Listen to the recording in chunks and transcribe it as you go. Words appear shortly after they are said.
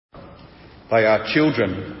They are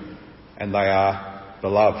children and they are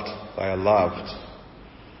beloved. They are loved.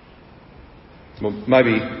 Well,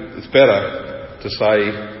 maybe it's better to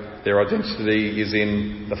say their identity is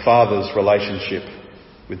in the Father's relationship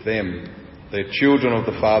with them. They're children of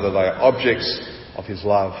the Father. They are objects of his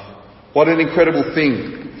love. What an incredible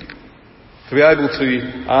thing to be able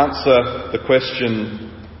to answer the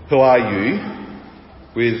question, who are you,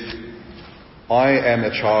 with, I am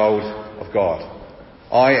a child of God.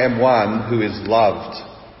 I am one who is loved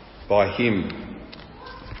by him.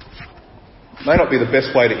 It may not be the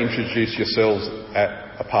best way to introduce yourselves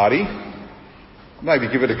at a party.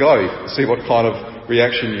 Maybe give it a go, see what kind of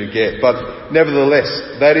reaction you get. But nevertheless,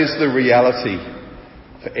 that is the reality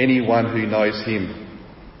for anyone who knows him.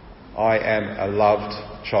 I am a loved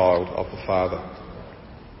child of the Father.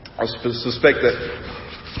 I suspect that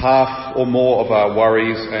half or more of our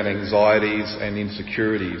worries and anxieties and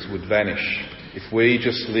insecurities would vanish if we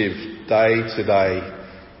just lived day to day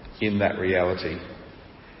in that reality.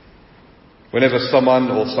 Whenever someone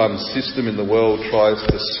or some system in the world tries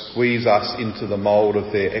to squeeze us into the mould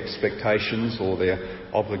of their expectations or their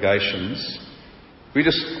obligations, we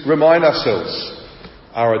just remind ourselves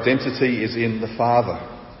our identity is in the Father.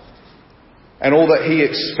 And all that he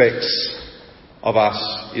expects of us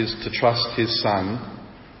is to trust his Son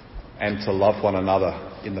and to love one another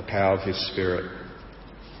in the power of his Spirit.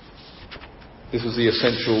 This is the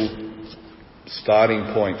essential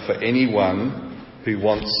starting point for anyone who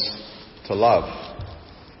wants to love.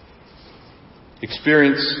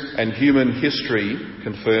 Experience and human history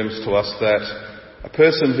confirms to us that a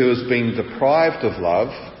person who has been deprived of love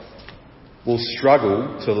will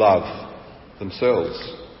struggle to love themselves,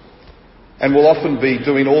 and will often be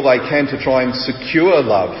doing all they can to try and secure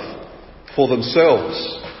love for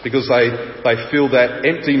themselves, because they feel that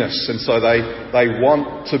emptiness, and so they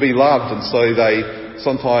want to be loved, and so they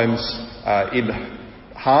sometimes in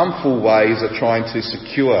harmful ways are trying to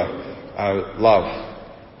secure love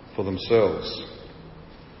for themselves.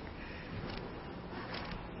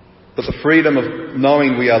 But the freedom of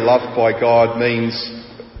knowing we are loved by God means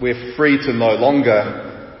we're free to no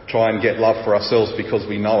longer try and get love for ourselves because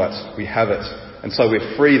we know it, we have it. And so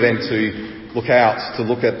we're free then to look out, to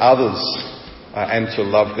look at others and to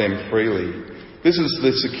love them freely. This is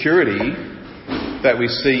the security that we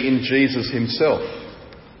see in Jesus himself.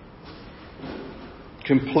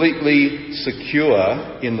 Completely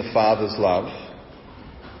secure in the Father's love,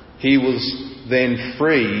 he was then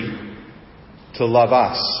free to love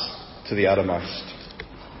us to the uttermost.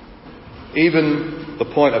 Even the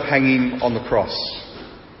point of hanging on the cross.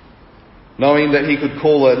 Knowing that he could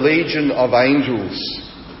call a legion of angels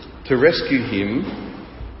to rescue him,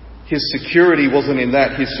 his security wasn't in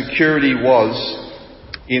that. His security was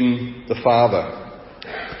in the Father.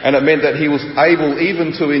 And it meant that he was able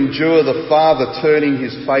even to endure the Father turning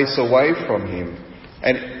his face away from him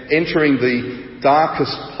and entering the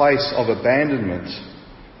darkest place of abandonment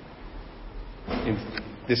in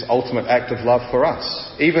this ultimate act of love for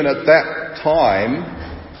us. Even at that time,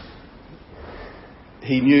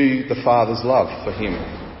 he knew the Father's love for him.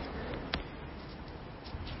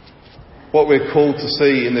 What we're called to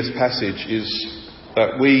see in this passage is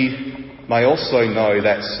that we may also know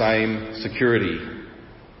that same security,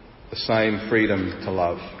 the same freedom to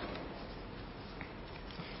love.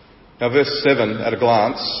 Now verse 7, at a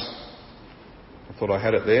glance, I thought I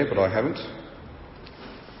had it there, but I haven't.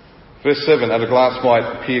 Verse 7, at a glance,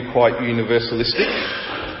 might appear quite universalistic,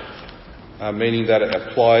 meaning that it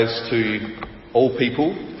applies to all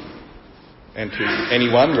people and to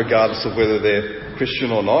anyone, regardless of whether they're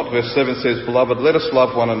Christian or not. Verse 7 says, Beloved, let us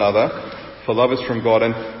love one another, for love is from God,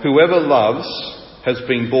 and whoever loves has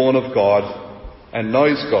been born of God and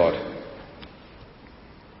knows God.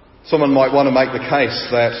 Someone might want to make the case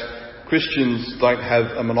that Christians don't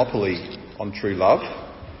have a monopoly on true love.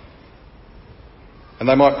 And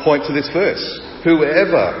they might point to this verse.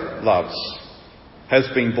 Whoever loves has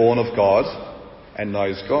been born of God and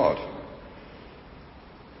knows God.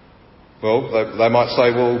 Well, they might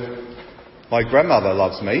say, well, my grandmother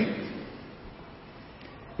loves me.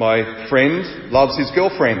 My friend loves his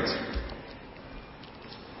girlfriend.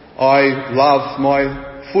 I love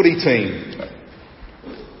my footy team.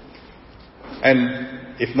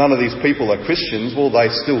 And if none of these people are Christians, well, they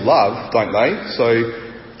still love, don't they?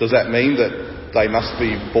 So does that mean that they must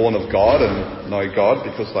be born of God and know God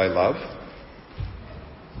because they love?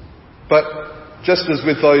 But just as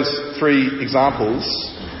with those three examples,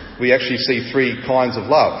 we actually see three kinds of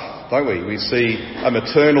love, don't we? We see a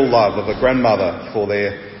maternal love of a grandmother for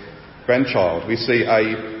their grandchild. We see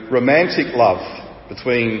a romantic love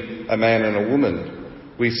between a man and a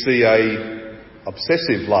woman. We see a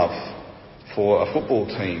obsessive love for a football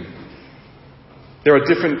team. There are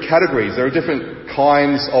different categories, there are different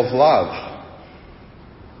kinds of love.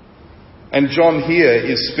 And John here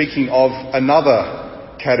is speaking of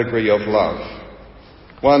another category of love,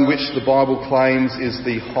 one which the Bible claims is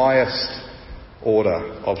the highest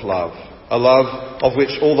order of love, a love of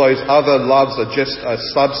which all those other loves are just a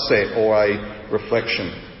subset or a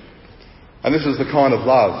reflection. And this is the kind of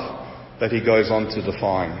love that he goes on to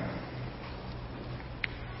define.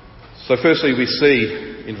 So firstly we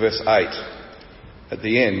see in verse 8, at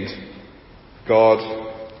the end, God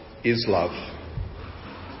is love.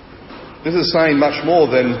 This is saying much more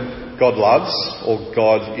than God loves or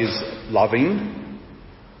God is loving.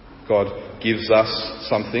 God gives us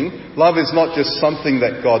something. Love is not just something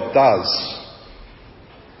that God does.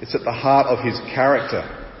 It's at the heart of his character.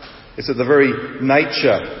 It's at the very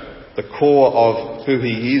nature, the core of who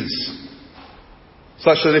he is.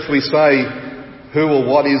 Such that if we say, who or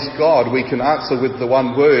what is God, we can answer with the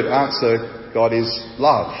one word, God is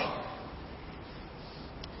love.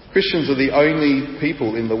 Christians are the only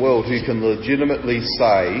people in the world who can legitimately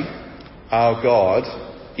say, our God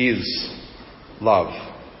is love.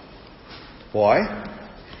 Why?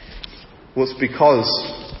 Well, it's because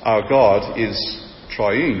our God is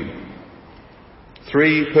triune.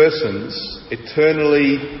 Three persons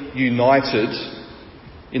eternally united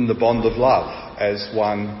in the bond of love as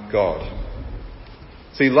one God.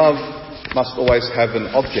 See, love must always have an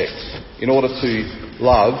object. In order to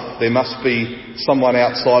love, there must be someone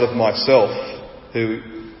outside of myself who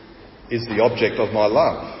is the object of my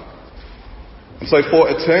love. And so for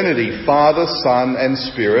eternity, Father, Son and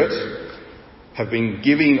Spirit have been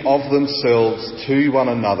giving of themselves to one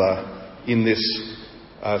another in this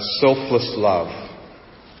selfless love.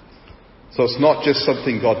 So it's not just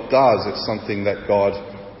something God does, it's something that God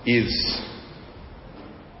is.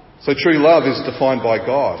 So true love is defined by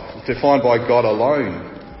God. It's defined by God alone.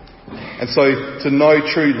 And so to know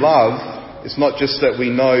true love, it's not just that we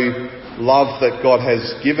know love that God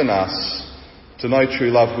has given us. To know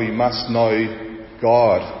true love, we must know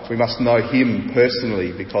God. We must know him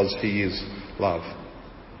personally because he is love.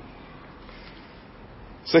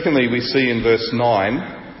 Secondly, we see in verse 9,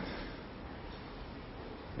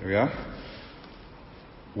 there we are,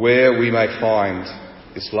 where we may find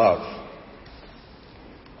this love.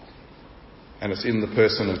 And it's in the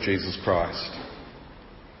person of Jesus Christ.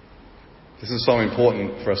 This is so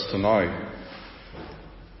important for us to know.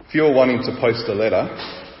 If you're wanting to post a letter,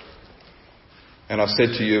 and I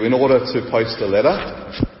said to you, in order to post a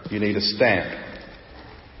letter, you need a stamp.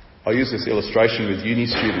 I used this illustration with uni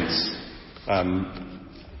students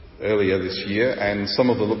earlier this year, and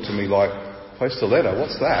some of them looked at me like, post a letter,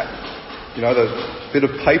 what's that? You know, the bit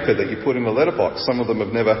of paper that you put in a letterbox. Some of them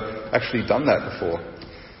have never actually done that before.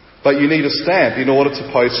 But you need a stamp in order to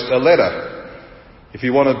post a letter. If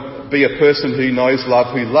you want to be a person who knows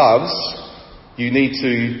love, who loves, you need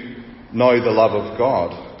to know the love of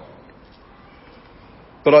God.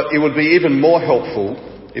 But it would be even more helpful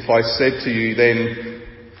if I said to you then,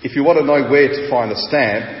 if you want to know where to find a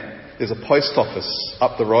stamp, there's a post office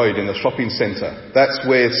up the road in the shopping centre. That's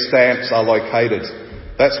where stamps are located.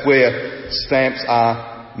 That's where stamps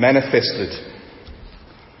are manifested.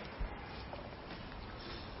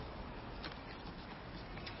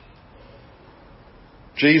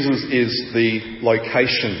 Jesus is the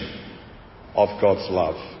location of God's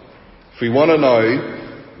love. If we want to know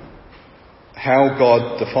how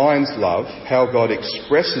God defines love, how God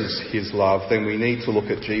expresses his love, then we need to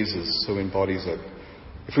look at Jesus who embodies it.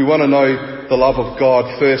 If we want to know the love of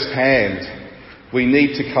God firsthand, we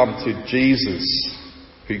need to come to Jesus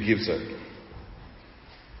who gives it.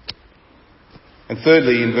 And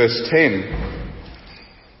thirdly, in verse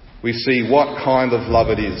 10, we see what kind of love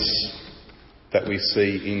it is that we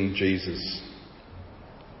see in Jesus.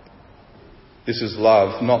 This is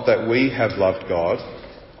love, not that we have loved God,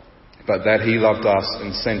 but that he loved us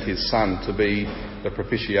and sent his Son to be the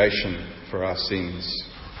propitiation for our sins.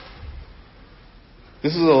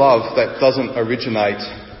 This is a love that doesn't originate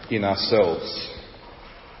in ourselves.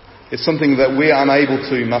 It's something that we are unable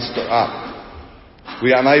to muster up.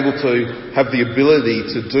 We are unable to have the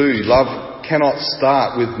ability to do. Love cannot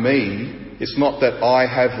start with me. It's not that I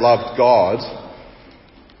have loved God.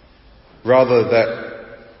 Rather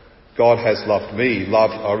that God has loved me.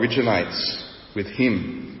 Love originates with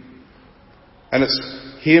him. And it's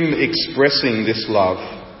him expressing this love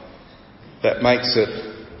that makes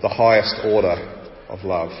it the highest order of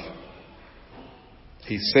love.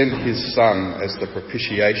 He sent his Son as the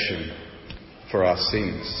propitiation for our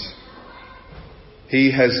sins.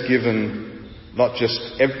 He has given not just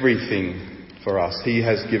everything for us, he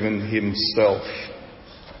has given himself.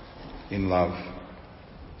 in love.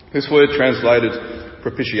 This word translated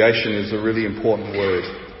propitiation is a really important word.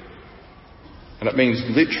 And it means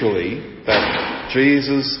literally that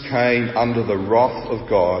Jesus came under the wrath of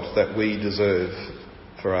God that we deserve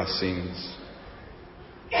for our sins.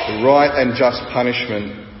 The right and just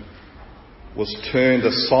punishment was turned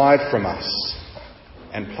aside from us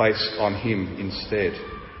and placed on him instead.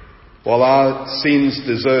 While our sins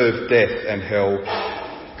deserve death and hell,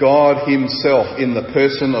 God himself, in the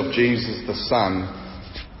person of Jesus the Son,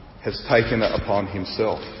 has taken it upon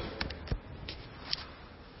himself.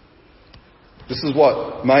 This is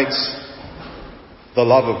what makes the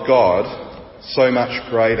love of God so much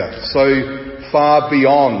greater, so far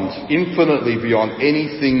beyond, infinitely beyond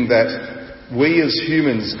anything that we as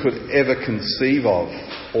humans could ever conceive of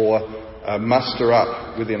or muster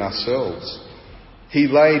up within ourselves. He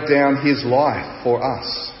laid down his life for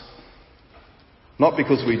us. Not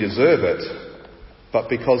because we deserve it, but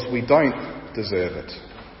because we don't deserve it.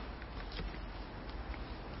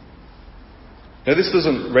 Now, this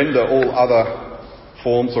doesn't render all other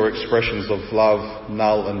forms or expressions of love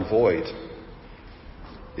null and void.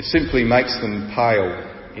 It simply makes them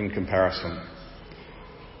pale in comparison.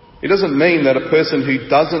 It doesn't mean that a person who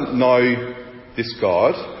doesn't know this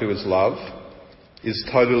God, who is love, is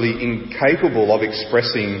totally incapable of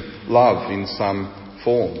expressing love in some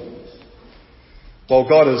form. While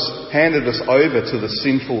God has handed us over to the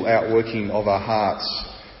sinful outworking of our hearts,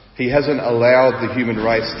 he hasn't allowed the human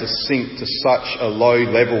race to sink to such a low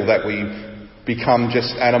level that we become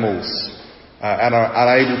just animals and are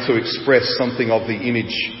unable to express something of the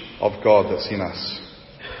image of God that's in us.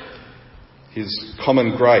 His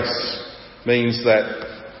common grace means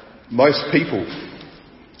that most people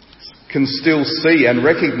can still see and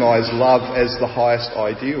recognise love as the highest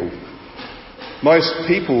ideal. Most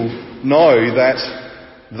people know that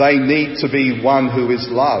they need to be one who is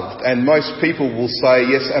loved, and most people will say,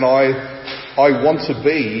 yes, and I want to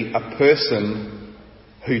be a person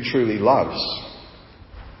who truly loves.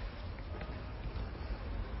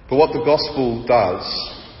 But what the gospel does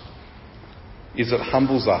is it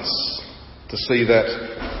humbles us to see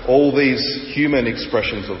that all these human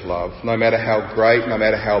expressions of love, no matter how great, no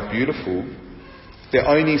matter how beautiful, they're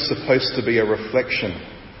only supposed to be a reflection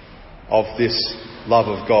of this love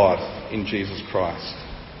of God in Jesus Christ.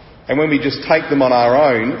 And when we just take them on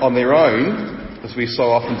their own, as we so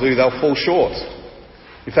often do, they'll fall short.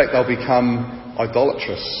 In fact, they'll become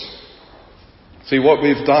idolatrous. See, what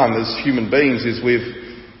we've done as human beings is we've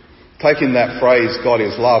taken that phrase, God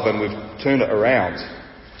is love, and we've turned it around.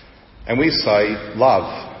 And we say, love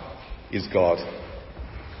is God.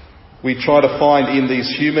 We try to find in these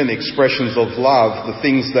human expressions of love the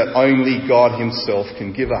things that only God himself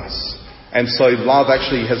can give us. And so love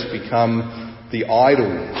actually has become the idol,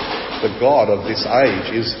 the God of this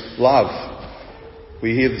age is love.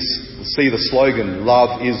 We see the slogan,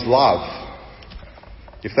 love is love.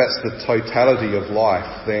 If that's the totality of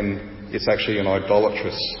life, then it's actually an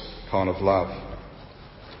idolatrous kind of love.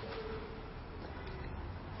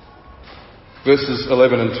 Verses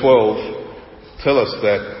 11 and 12 tell us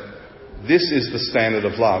that this is the standard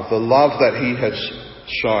of love. The love that he has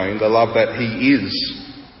shown, the love that he is.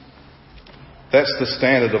 That's the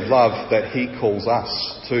standard of love that he calls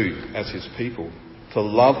us to as his people. To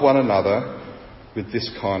love one another with this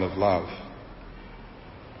kind of love.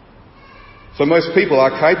 So most people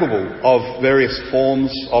are capable of various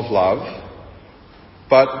forms of love,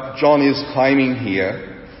 but John is claiming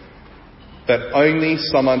here that only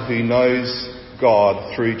someone who knows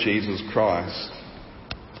God through Jesus Christ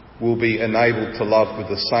will be enabled to love with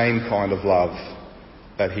the same kind of love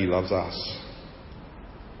that he loves us.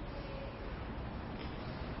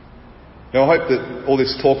 Now, I hope that all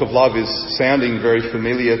this talk of love is sounding very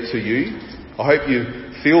familiar to you. I hope you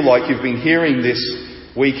feel like you've been hearing this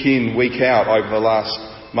week in, week out over the last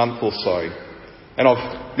month or so. And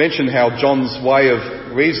I've mentioned how John's way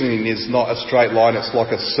of reasoning is not a straight line, it's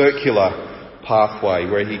like a circular pathway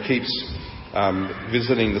where he keeps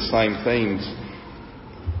visiting the same themes.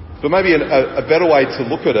 But maybe a better way to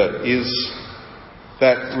look at it is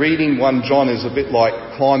that reading 1 John is a bit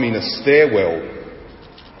like climbing a stairwell.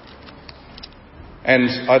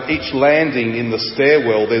 And at each landing in the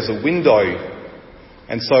stairwell there's a window.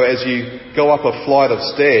 And so as you go up a flight of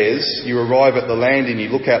stairs, you arrive at the landing, you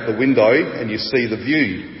look out the window and you see the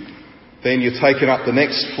view. Then you're taken up the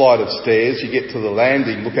next flight of stairs, you get to the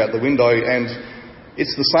landing, look out the window, and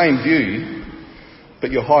it's the same view,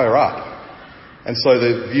 but you're higher up. And so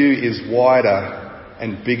the view is wider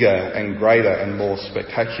and bigger and greater and more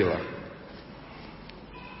spectacular.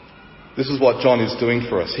 This is what John is doing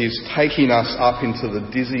for us. He's taking us up into the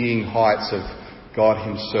dizzying heights of God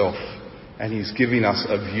himself and he's giving us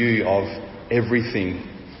a view of everything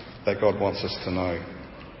that God wants us to know.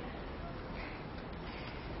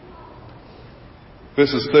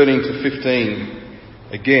 Verses 13 to 15,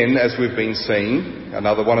 again, as we've been seeing,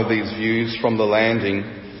 another one of these views from the landing,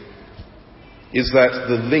 is that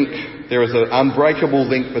there is an unbreakable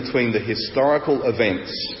link between the historical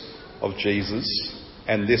events of Jesus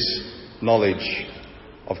and this knowledge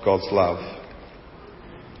of God's love.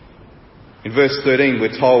 In verse 13,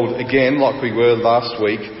 we're told again, like we were last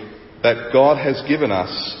week, that God has given us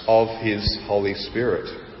of his Holy Spirit.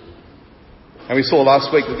 And we saw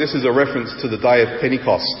last week that this is a reference to the day of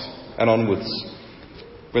Pentecost and onwards,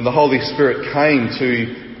 when the Holy Spirit came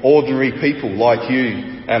to ordinary people like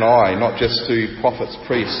you and I, not just to prophets,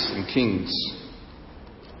 priests and kings.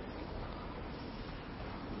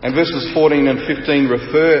 And verses 14 and 15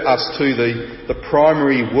 refer us to the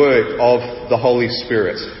primary work of the Holy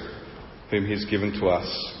Spirit, whom he's given to us.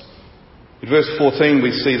 In verse 14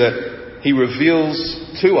 we see that he reveals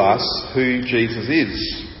to us who Jesus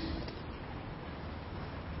is.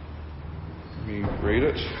 Let me read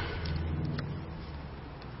it.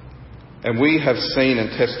 And we have seen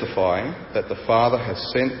and testify that the Father has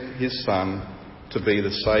sent his Son to be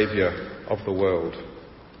the Saviour of the world.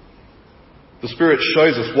 The Spirit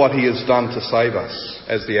shows us what he has done to save us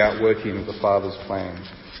as the outworking of the Father's plan.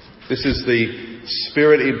 This is the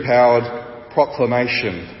Spirit-empowered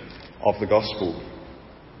proclamation of the gospel.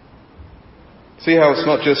 See how it's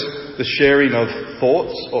not just the sharing of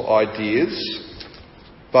thoughts or ideas,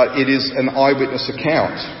 but it is an eyewitness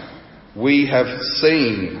account. We have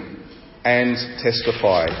seen and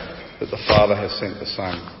testify that the Father has sent the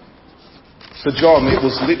Son. For John, it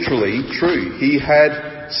was literally true. He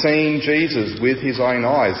had seen Jesus with his own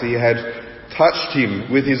eyes. He had touched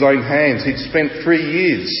him with his own hands. He'd spent 3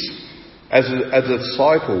 years as a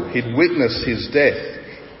disciple. He'd witnessed his death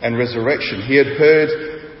and resurrection. He had heard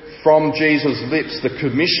from Jesus' lips the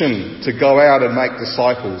commission to go out and make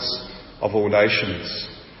disciples of all nations.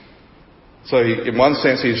 So in one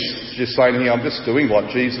sense he's just saying here, I'm just doing what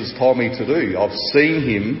Jesus told me to do. I've seen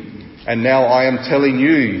him and now I am telling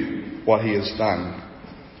you what he has done.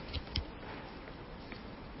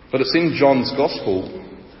 But it's in John's Gospel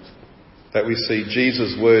that we see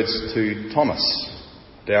Jesus' words to Thomas,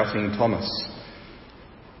 doubting Thomas.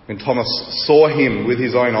 When Thomas saw him with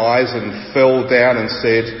his own eyes and fell down and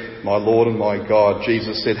said, "My Lord and my God,"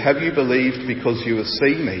 Jesus said, "Have you believed because you have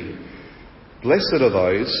seen me? Blessed are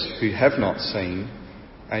those who have not seen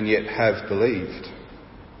and yet have believed."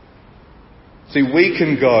 See, we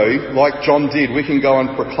can go, like John did, we can go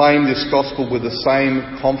and proclaim this gospel with the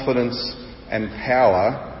same confidence and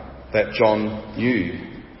power that John knew.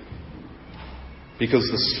 Because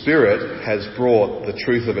the Spirit has brought the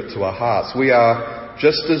truth of it to our hearts. We are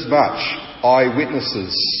just as much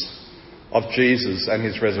eyewitnesses of Jesus and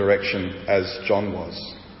his resurrection as John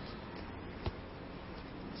was.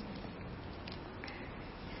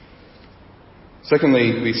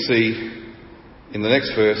 Secondly, we see in the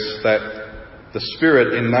next verse that the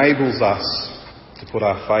Spirit enables us to put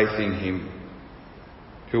our faith in him.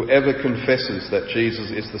 Whoever confesses that Jesus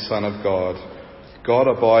is the Son of God, God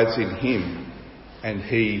abides in him and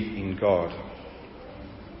he in God.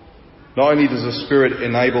 Not only does the Spirit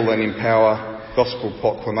enable and empower gospel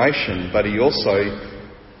proclamation, but he also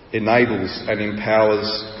enables and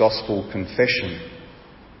empowers gospel confession.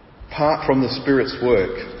 Apart from the Spirit's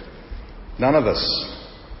work, none of us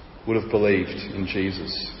would have believed in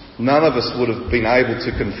Jesus. None of us would have been able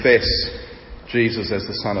to confess Jesus as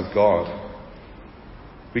the Son of God.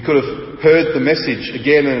 We could have heard the message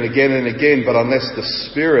again and again and again, but unless the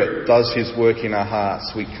Spirit does his work in our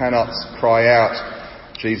hearts, we cannot cry out,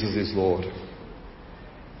 "Jesus is Lord."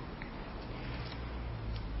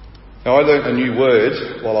 Now, I learnt a new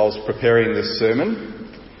word while I was preparing this sermon,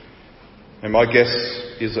 and my guess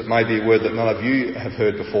is it may be a word that none of you have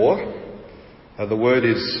heard before. The word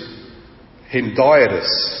is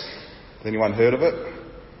hendiatus. Has anyone heard of it?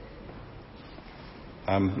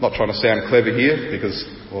 I'm not trying to sound clever here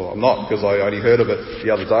I'm not, because I only heard of it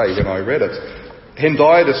the other day when I read it.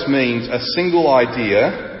 Hendiatus means a single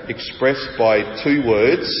idea expressed by 2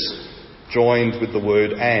 words joined with the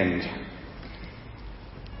word "and."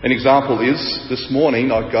 An example is, this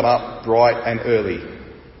morning I got up bright and early.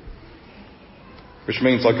 Which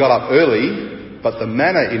means I got up early, but the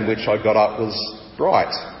manner in which I got up was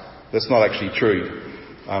bright. That's not actually true.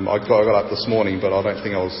 I got up this morning, but I don't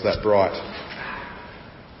think I was that bright.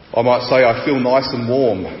 I might say I feel nice and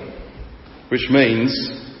warm, which means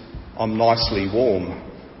I'm nicely warm.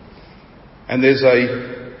 And there's a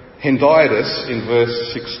hendiatus in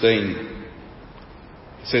verse 16.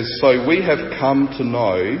 It says, "So we have come to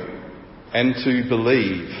know and to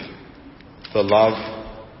believe the love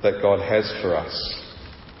that God has for us.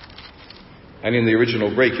 And in the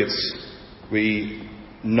original Greek, it's we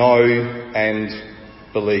know and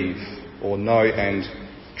believe, or know and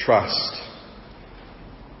trust.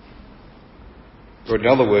 Or in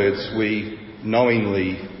other words, we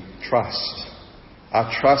knowingly trust.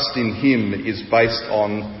 Our trust in him is based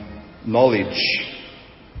on knowledge.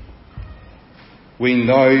 We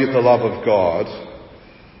know the love of God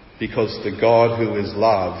because the God who is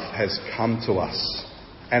love has come to us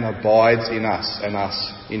and abides in us and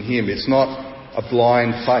us in him. It's not a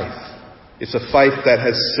blind faith. It's a faith that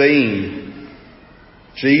has seen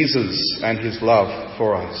Jesus and his love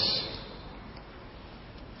for us.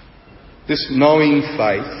 This knowing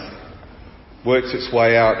faith works its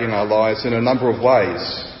way out in our lives in a number of ways,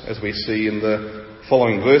 as we see in the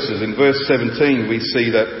following verses. In verse 17, we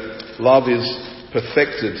see that love is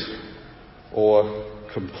perfected or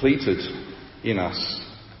completed in us.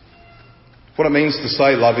 What it means to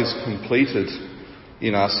say love is completed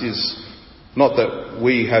in us is not that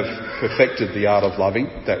we have perfected the art of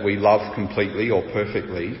loving, that we love completely or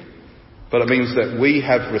perfectly, but it means that we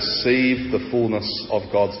have received the fullness of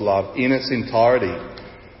God's love in its entirety.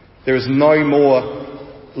 There is no more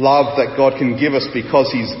love that God can give us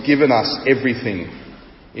because he's given us everything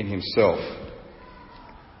in himself.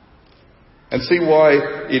 And see why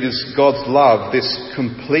it is God's love, this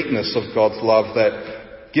completeness of God's love,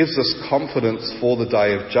 that gives us confidence for the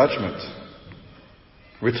day of judgment.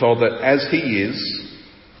 We're told that as he is,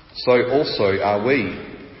 so also are we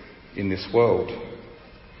in this world.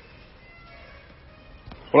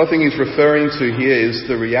 What I think he's referring to here is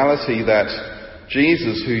the reality that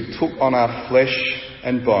Jesus, who took on our flesh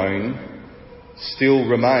and bone, still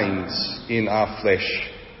remains in our flesh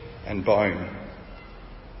and bone.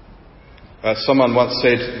 Someone once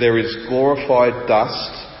said, there is glorified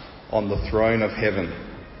dust on the throne of heaven.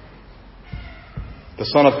 The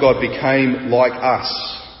Son of God became like us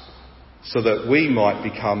so that we might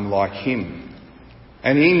become like him.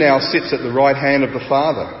 And he now sits at the right hand of the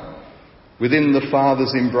Father, within the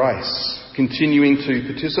Father's embrace, continuing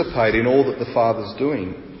to participate in all that the Father's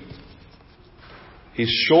doing. He's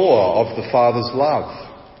sure of the Father's love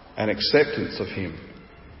and acceptance of him.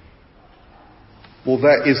 Well,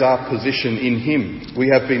 that is our position in him. We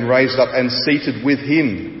have been raised up and seated with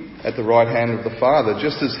him at the right hand of the Father.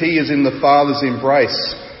 Just as he is in the Father's embrace,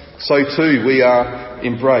 so too we are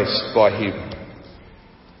embraced by him.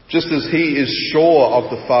 Just as he is sure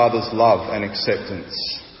of the Father's love and acceptance,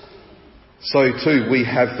 so too we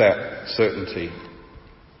have that certainty.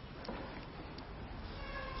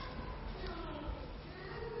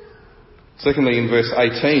 Secondly, in verse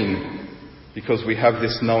 18, because we have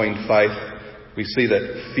this knowing faith, we see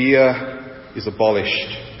that fear is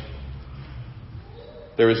abolished.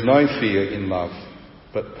 There is no fear in love,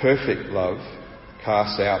 but perfect love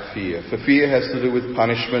casts out fear. For fear has to do with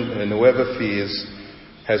punishment, and whoever fears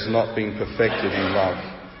has not been perfected in love.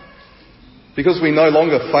 Because we no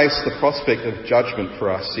longer face the prospect of judgment for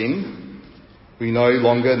our sin, we no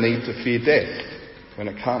longer need to fear death when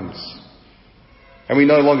it comes. And we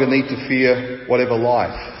no longer need to fear whatever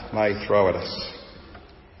life may throw at us.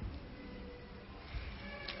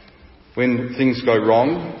 When things go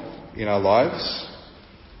wrong in our lives,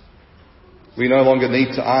 we no longer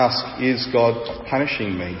need to ask, is God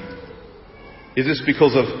punishing me? Is this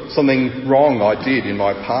because of something wrong I did in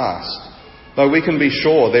my past? No, we can be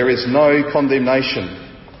sure there is no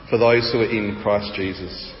condemnation for those who are in Christ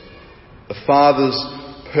Jesus. The Father's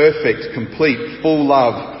perfect, complete, full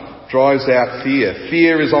love drives out fear.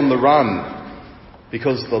 Fear is on the run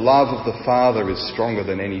because the love of the Father is stronger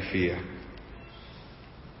than any fear.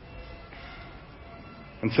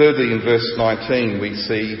 And thirdly, in verse 19, we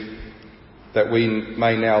see that we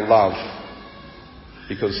may now love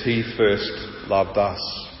because he first loved us.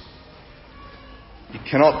 You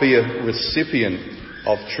cannot be a recipient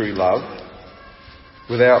of true love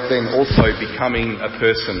without then also becoming a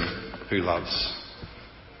person who loves.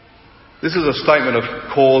 This is a statement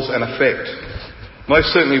of cause and effect.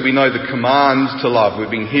 Most certainly we know the command to love.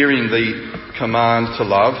 We've been hearing the command to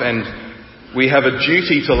love, and we have a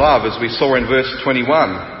duty to love, as we saw in verse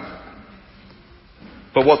 21.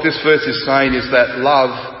 But what this verse is saying is that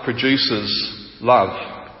love produces love.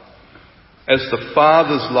 As the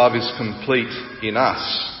Father's love is complete in us,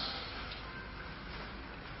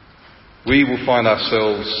 we will find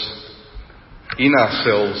in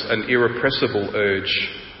ourselves an irrepressible urge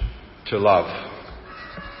to love.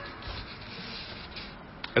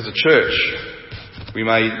 As a church, we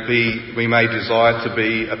may desire to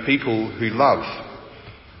be a people who love,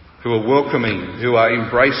 who are welcoming, who are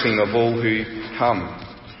embracing of all who come.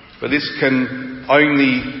 But this can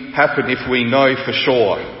only happen if we know for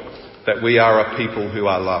sure that we are a people who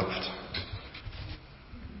are loved.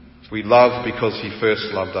 We love because he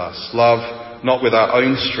first loved us. Love not with our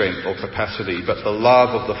own strength or capacity, but the love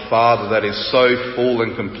of the Father that is so full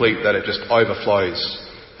and complete that it just overflows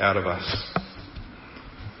out of us.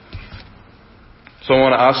 So I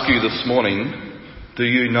want to ask you this morning, do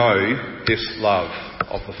you know this love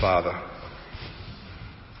of the Father?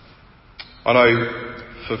 I know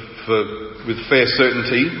with fair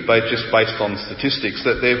certainty, just based on statistics,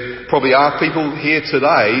 that there probably are people here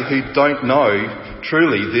today who don't know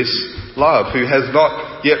truly this love, who has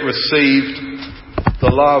not yet received the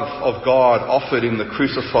love of God offered in the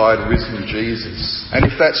crucified, risen Jesus. And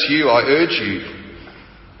if that's you, I urge you,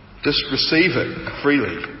 just receive it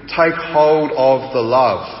freely. Take hold of the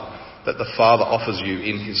love that the Father offers you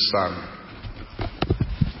in his Son.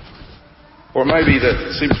 Or it may be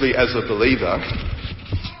that simply as a believer,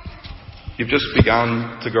 you've just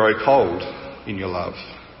begun to grow cold in your love,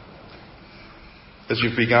 as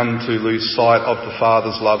you've begun to lose sight of the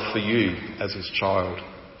Father's love for you as his child.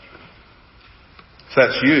 If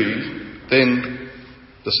that's you, then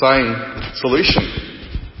the same solution.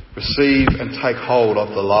 Receive and take hold of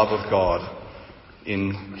the love of God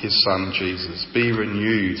in his Son Jesus. Be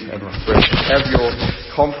renewed and refreshed. Have your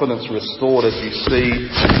confidence restored as you see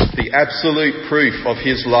the absolute proof of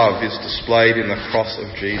his love is displayed in the cross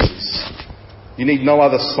of Jesus. You need no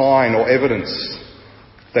other sign or evidence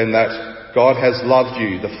than that God has loved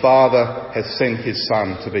you. The Father has sent his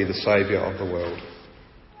Son to be the Saviour of the world.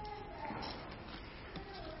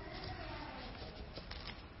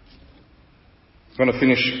 I'm going to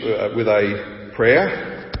finish with a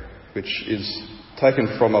prayer which is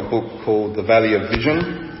taken from a book called The Valley of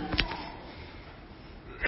Vision